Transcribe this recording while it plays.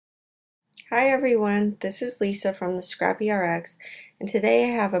Hi everyone, this is Lisa from the Scrappy RX, and today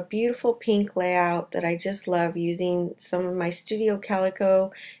I have a beautiful pink layout that I just love using some of my Studio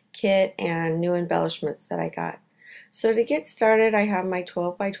Calico kit and new embellishments that I got. So to get started, I have my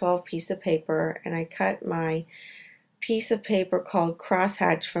 12 by 12 piece of paper, and I cut my piece of paper called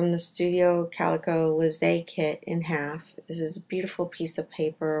Crosshatch from the Studio Calico Lizé kit in half. This is a beautiful piece of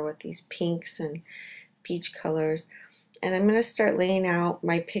paper with these pinks and peach colors. And I'm going to start laying out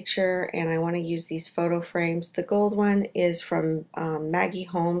my picture, and I want to use these photo frames. The gold one is from Maggie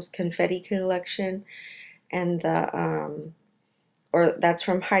Holmes' Confetti Collection, and that's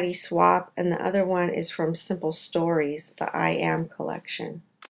from Heidi Swap, and the other one is from Simple Stories, the I Am collection.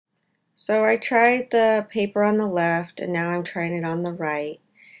 So I tried the paper on the left, and now I'm trying it on the right,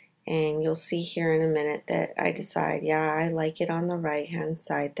 and you'll see here in a minute that I decide, yeah, I like it on the right hand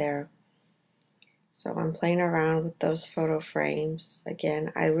side there. So I'm playing around with those photo frames.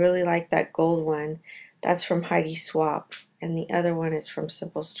 Again, I really like that gold one. That's from Heidi Swap, and the other one is from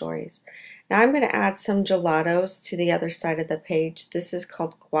Simple Stories. Now I'm going to add some gelatos to the other side of the page. This is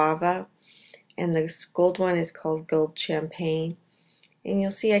called Guava, and this gold one is called Gold Champagne. And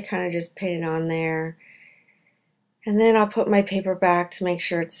you'll see I kind of just painted on there. And then I'll put my paper back to make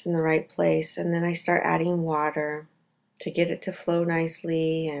sure it's in the right place, and then I start adding water to get it to flow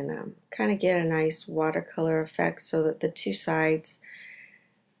nicely and kind of get a nice watercolor effect so that the two sides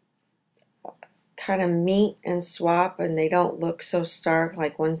kind of meet and swap and they don't look so stark,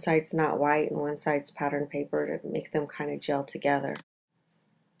 like one side's not white and one side's pattern paper, to make them kind of gel together.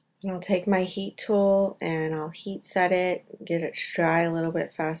 And I'll take my heat tool and I'll heat set it, get it to dry a little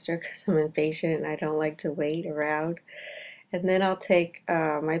bit faster because I'm impatient and I don't like to wait around. And then I'll take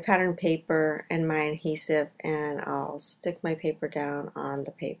my pattern paper and my adhesive, and I'll stick my paper down on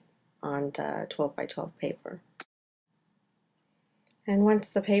the 12 by 12 paper. And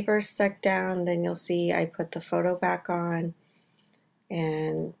once the paper is stuck down, then you'll see I put the photo back on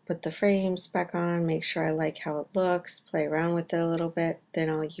and put the frames back on, make sure I like how it looks, play around with it a little bit. Then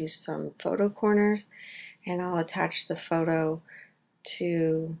I'll use some photo corners and I'll attach the photo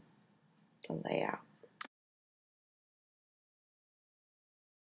to the layout.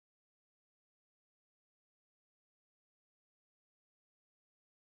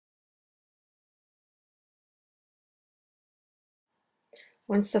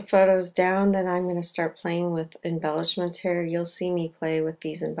 Once the photo's down, then I'm going to start playing with embellishments here. You'll see me play with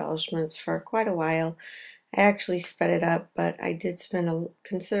these embellishments for quite a while. I actually sped it up, but I did spend a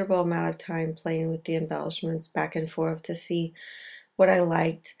considerable amount of time playing with the embellishments back and forth to see what I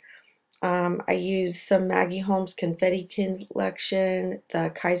liked. I used some Maggie Holmes Confetti Collection,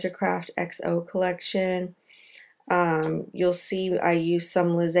 the Kaisercraft XO collection. You'll see I used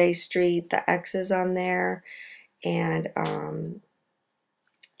some Lizé Street, the X's on there, and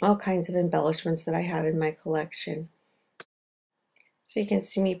all kinds of embellishments that I have in my collection. So you can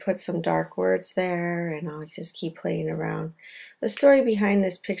see me put some dark words there, and I'll just keep playing around. The story behind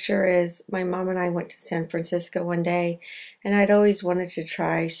this picture is my mom and I went to San Francisco one day, and I'd always wanted to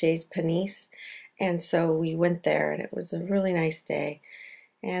try Chez Panisse, and so we went there, and it was a really nice day.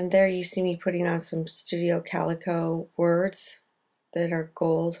 And there you see me putting on some Studio Calico words that are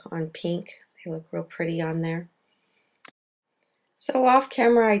gold on pink. They look real pretty on there. So off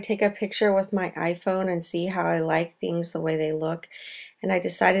camera, I take a picture with my iPhone and see how I like things the way they look. And I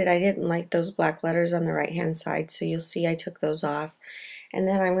decided I didn't like those black letters on the right hand side, so you'll see I took those off. And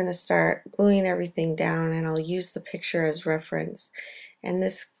then I'm going to start gluing everything down, and I'll use the picture as reference. And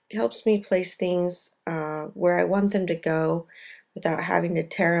this helps me place things where I want them to go without having to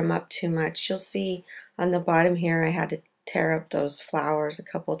tear them up too much. You'll see on the bottom here I had to tear up those flowers a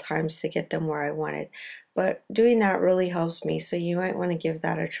couple times to get them where I wanted. But doing that really helps me, so you might want to give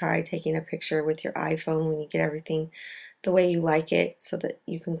that a try, taking a picture with your iPhone when you get everything the way you like it, so that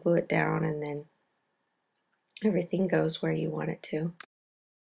you can glue it down and then everything goes where you want it to.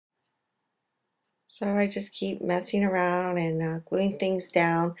 So I just keep messing around and gluing things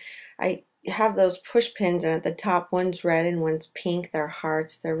down. I have those push pins, and at the top one's red and one's pink. They're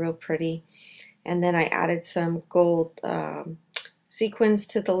hearts, they're real pretty. And then I added some gold sequins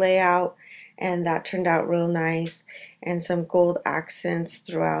to the layout, and that turned out real nice, and some gold accents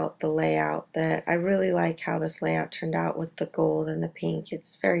throughout the layout. That I really like how this layout turned out with the gold and the pink.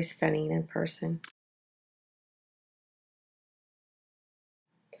 It's very stunning in person.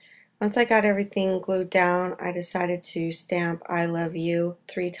 Once I got everything glued down, I decided to stamp I love you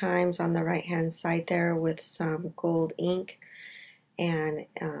 3 times on the right hand side there with some gold ink. And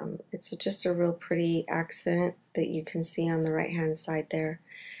it's just a real pretty accent that you can see on the right hand side there.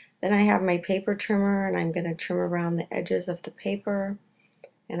 Then I have my paper trimmer, and I'm going to trim around the edges of the paper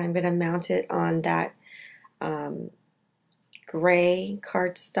and I'm going to mount it on that gray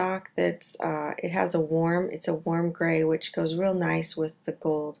cardstock that's it has it's a warm gray, which goes real nice with the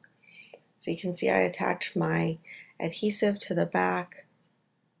gold. So you can see I attach my adhesive to the back,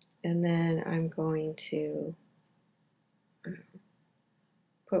 and then I'm going to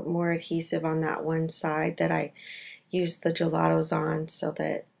put more adhesive on that one side that I used the gelatos on, so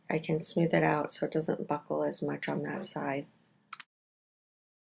that I can smooth it out so it doesn't buckle as much on that side.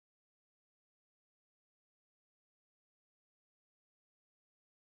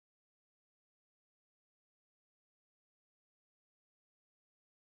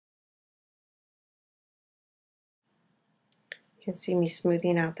 You can see me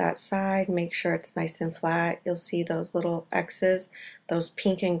smoothing out that side, make sure it's nice and flat. You'll see those little X's, those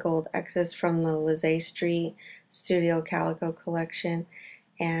pink and gold X's from the Lizzie Street Studio Calico collection.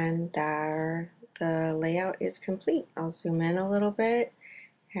 And there, the layout is complete. I'll zoom in a little bit,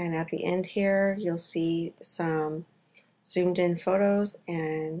 and at the end here you'll see some zoomed in photos.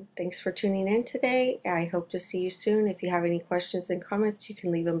 And thanks for tuning in today. I hope to see you soon. If you have any questions and comments, you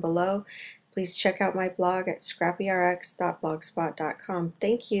can leave them below. Please check out my blog at scrappyrx.blogspot.com.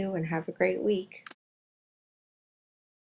 Thank you and have a great week.